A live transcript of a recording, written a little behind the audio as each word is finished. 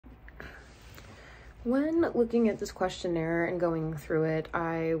When looking at this questionnaire and going through it,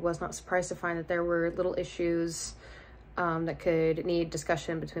 I was not surprised to find that there were little issues that could need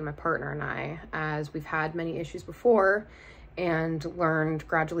discussion between my partner and I, as we've had many issues before and learned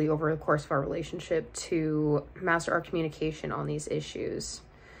gradually over the course of our relationship to master our communication on these issues.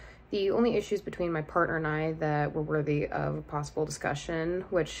 The only issues between my partner and I that were worthy of a possible discussion,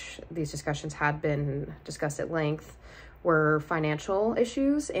 which these discussions had been discussed at length, were financial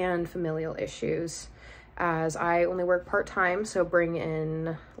issues and familial issues. As I only work part-time, so bring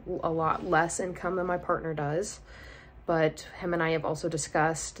in a lot less income than my partner does. But him and I have also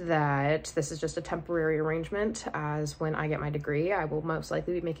discussed that this is just a temporary arrangement, as when I get my degree, I will most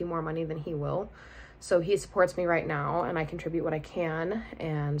likely be making more money than he will. So he supports me right now and I contribute what I can.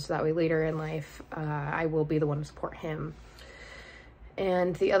 And so that way later in life, I will be the one to support him.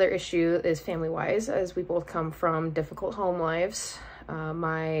 And the other issue is family-wise, as we both come from difficult home lives.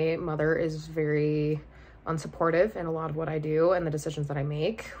 My mother is very unsupportive in a lot of what I do and the decisions that I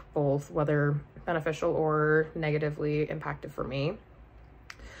make, both whether beneficial or negatively impacted for me.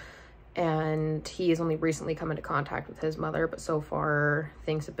 And he has only recently come into contact with his mother, but so far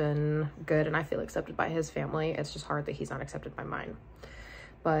things have been good and I feel accepted by his family. It's just hard that he's not accepted by mine.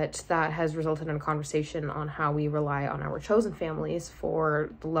 But that has resulted in a conversation on how we rely on our chosen families for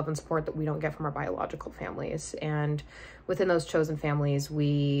the love and support that we don't get from our biological families. And within those chosen families,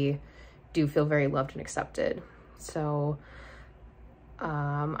 we do feel very loved and accepted. So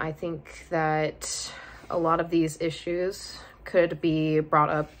I think that a lot of these issues could be brought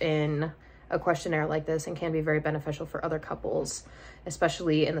up in a questionnaire like this and can be very beneficial for other couples,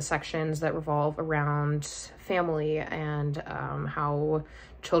 especially in the sections that revolve around family and how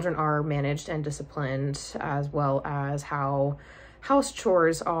children are managed and disciplined, as well as how house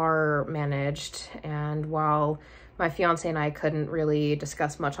chores are managed. And while my fiance and I couldn't really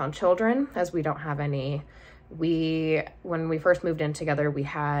discuss much on children, as we don't have any, when we first moved in together, we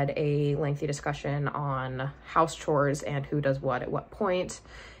had a lengthy discussion on house chores and who does what at what point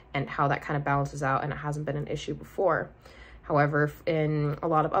and how that kind of balances out, and it hasn't been an issue before. However, in a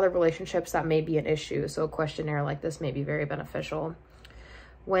lot of other relationships, that may be an issue, so a questionnaire like this may be very beneficial.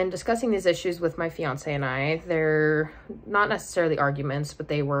 When discussing these issues with my fiance and I, they're not necessarily arguments, but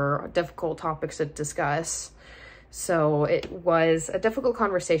they were difficult topics to discuss. So it was a difficult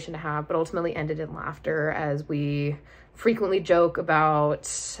conversation to have, but ultimately ended in laughter, as we frequently joke about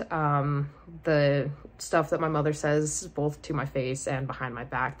the stuff that my mother says both to my face and behind my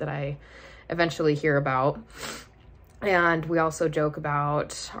back that I eventually hear about. And we also joke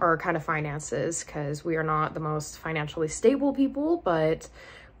about our kind of finances, because we are not the most financially stable people, but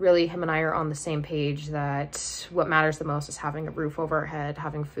really him and I are on the same page that what matters the most is having a roof over our head,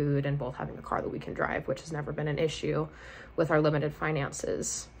 having food, and both having a car that we can drive, which has never been an issue with our limited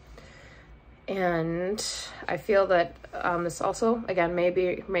finances. And I feel that this also, again,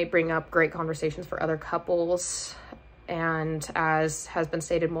 may bring up great conversations for other couples. And as has been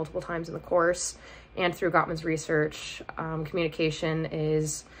stated multiple times in the course and through Gottman's research, communication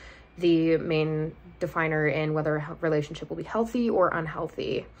is the main definer in whether a relationship will be healthy or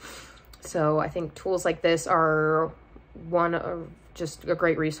unhealthy. So I think tools like this are just a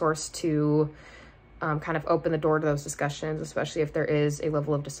great resource to kind of open the door to those discussions, especially if there is a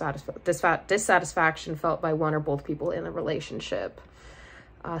level of dissatisfaction felt by one or both people in the relationship.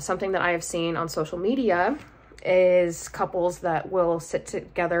 Something that I have seen on social media is couples that will sit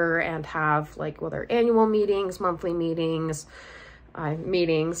together and have whether annual meetings, monthly meetings,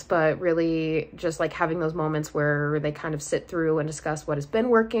 but really just having those moments where they kind of sit through and discuss what has been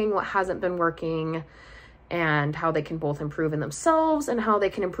working, what hasn't been working, and how they can both improve in themselves and how they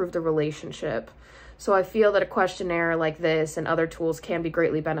can improve the relationship. So I feel that a questionnaire like this and other tools can be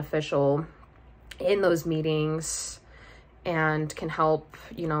greatly beneficial in those meetings and can help,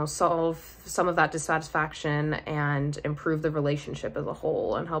 solve some of that dissatisfaction and improve the relationship as a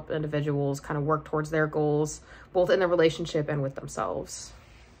whole, and help individuals kind of work towards their goals, both in the relationship and with themselves.